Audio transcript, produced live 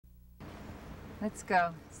Let's go.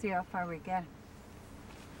 See how far we get.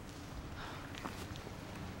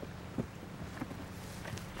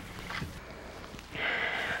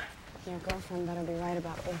 Your girlfriend better be right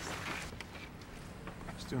about this.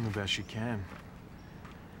 She's doing the best she can.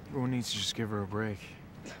 Everyone needs to just give her a break.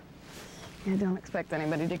 Yeah, don't expect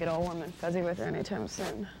anybody to get all warm and fuzzy with her anytime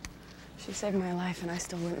soon. She saved my life, and I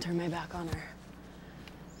still wouldn't turn my back on her.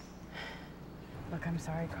 Look, I'm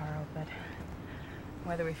sorry, Karl, but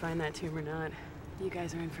whether we find that tomb or not, you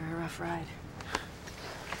guys are in for a rough ride.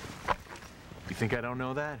 You think I don't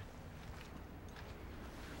know that?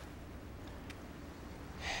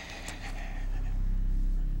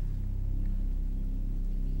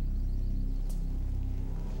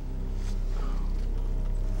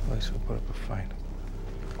 Place will put up a fight.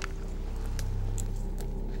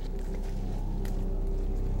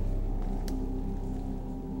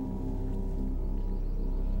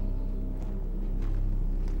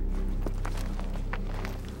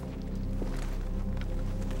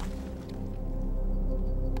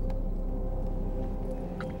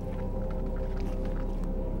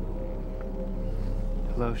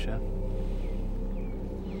 Hello, Chef.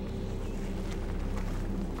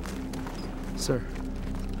 Sir,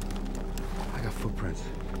 I got footprints.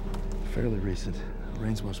 Fairly recent.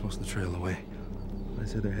 Rains washed most of the trail away. I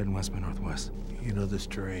say they're heading west by northwest. You know this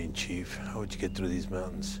terrain, Chief. How would you get through these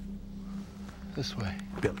mountains? This way.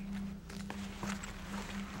 Billy.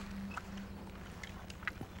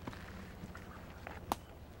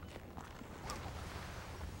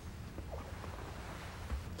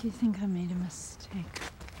 Do you think I made a mistake?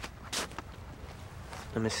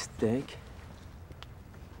 A mistake?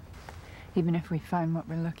 Even if we find what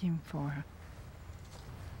we're looking for.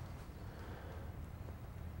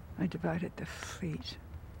 I divided the fleet.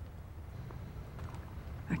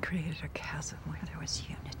 I created a chasm where there was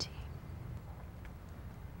unity.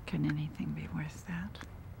 Can anything be worth that?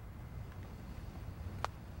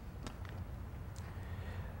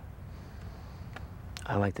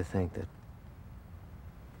 I like to think that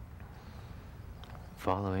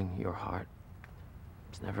following your heart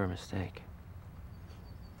is never a mistake.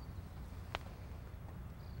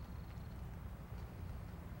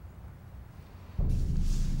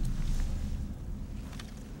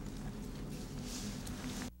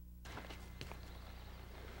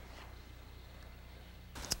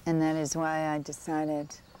 And that is why I decided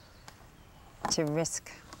to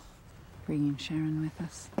risk bringing Sharon with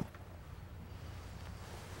us.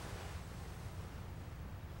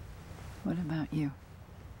 What about you?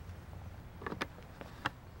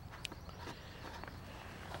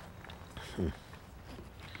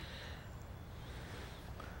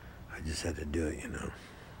 I just had to do it, you know.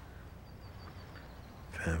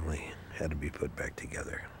 Family had to be put back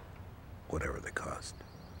together, whatever the cost.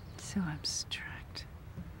 So abstract.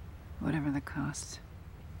 Whatever the cost.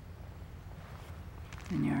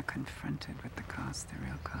 And you're confronted with the cost, the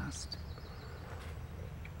real cost.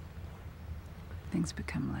 Things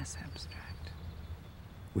become less abstract.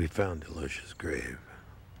 We found Delicia's grave.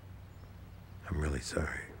 I'm really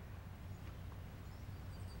sorry.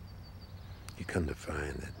 You come to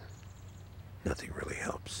find that nothing really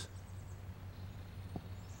helps.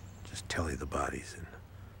 Just tally the bodies and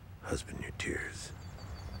husband your tears.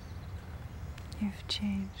 You've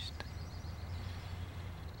changed.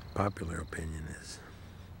 Popular opinion is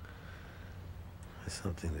has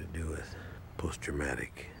something to do with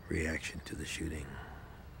post-traumatic reaction to the shooting.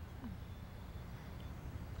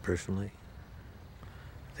 Personally,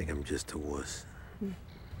 I think I'm just a wuss.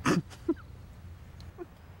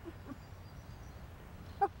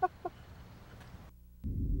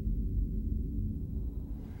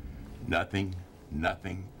 Nothing,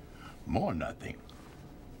 nothing, more nothing.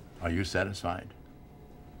 Are you satisfied?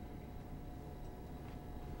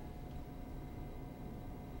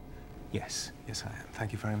 Yes, yes I am.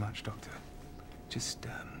 Thank you very much, Doctor. Just,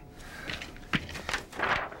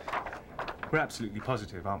 we're absolutely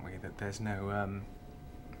positive, aren't we, that there's no,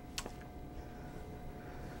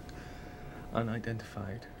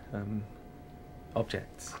 unidentified,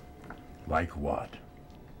 objects. Like what?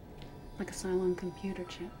 Like a Cylon computer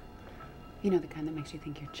chip. You know, the kind that makes you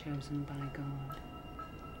think you're chosen by God.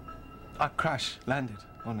 I landed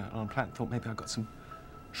on a planet. Thought maybe I got some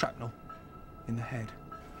shrapnel in the head.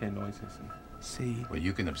 Hear noises and see. Well,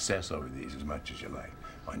 you can obsess over these as much as you like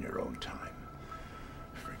on your own time.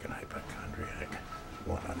 Freaking hypochondriac.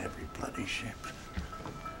 One on every bloody ship.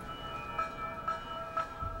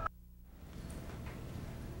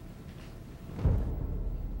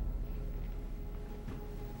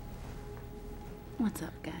 What's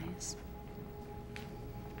up, guys?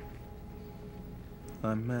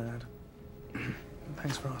 I'm mad.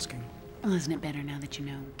 Thanks for asking. Well, isn't it better now that you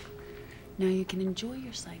know? Now you can enjoy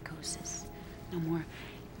your psychosis. No more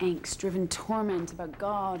angst-driven torment about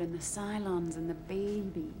God and the Cylons and the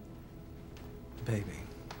baby. Baby?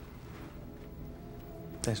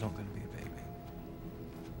 There's not going to be a baby.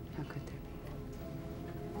 How could there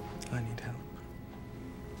be? I need help.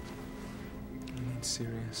 I need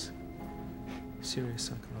serious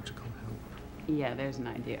psychological help. Yeah, there's an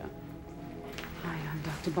idea. Hi, I'm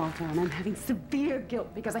Dr. Baltar, and I'm having severe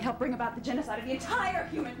guilt because I helped bring about the genocide of the entire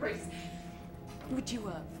human race. Would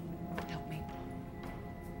you, help me?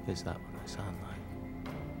 Is that what I sound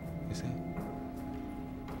like? Is it?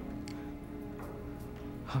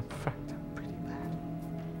 I'm fracked up pretty bad.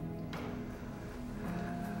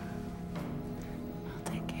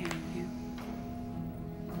 I'll take care of you.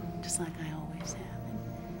 Just like I always have.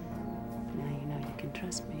 And now you know you can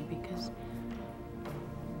trust me because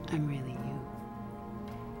I'm really you.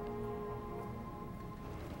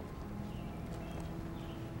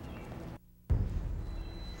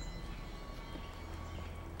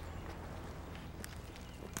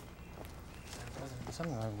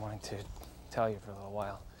 Something I've been wanting to tell you for a little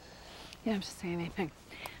while. You don't have to say anything.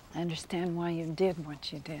 I understand why you did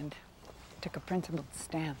what you did. Took a principled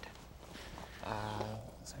stand.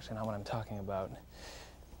 That's actually not what I'm talking about.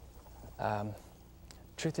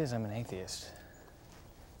 Truth is, I'm an atheist.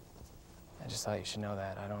 I just thought you should know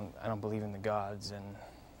that. I don't believe in the gods, and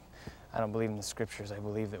I don't believe in the scriptures. I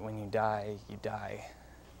believe that when you die, you die.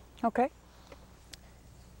 Okay.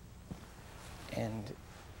 And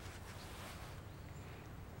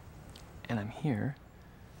I'm here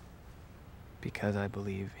because I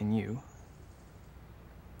believe in you,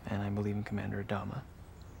 and I believe in Commander Adama,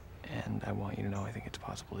 and I want you to know I think it's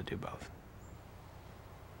possible to do both.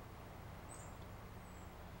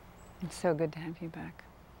 It's so good to have you back.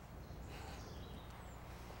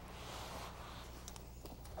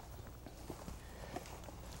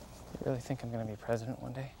 You really think I'm going to be president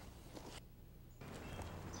one day?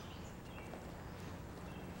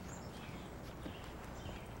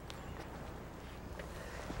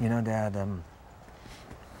 You know, Dad,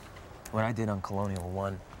 what I did on Colonial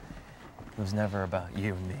One, it was never about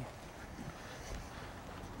you and me.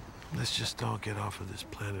 Let's just all get off of this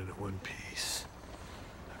planet at one piece,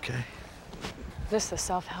 okay? Is this the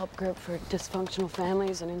self-help group for dysfunctional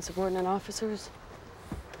families and insubordinate officers?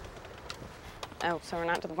 Oh, so we're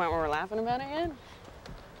not to the point where we're laughing about it yet?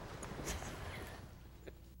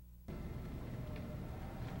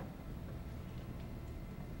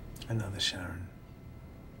 I know this, Sharon.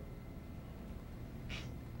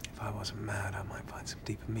 If I wasn't mad, I might find some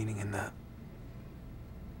deeper meaning in that.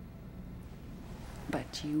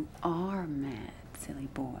 But you are mad, silly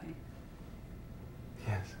boy.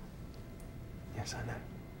 Yes. Yes, I know.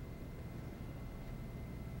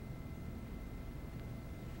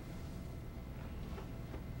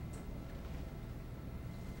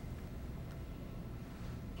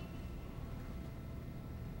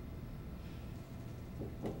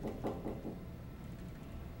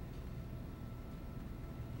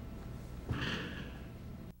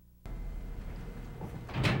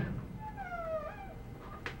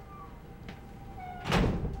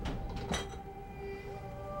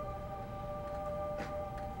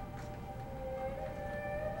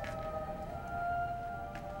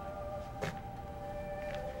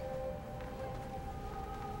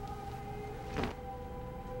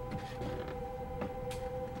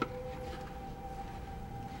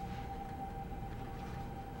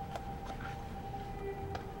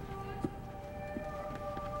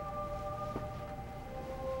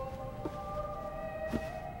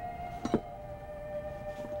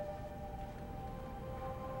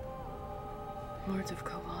 Lords of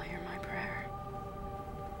Cobol, hear my prayer.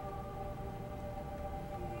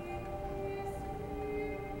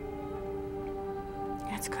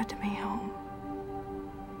 It's good to be home.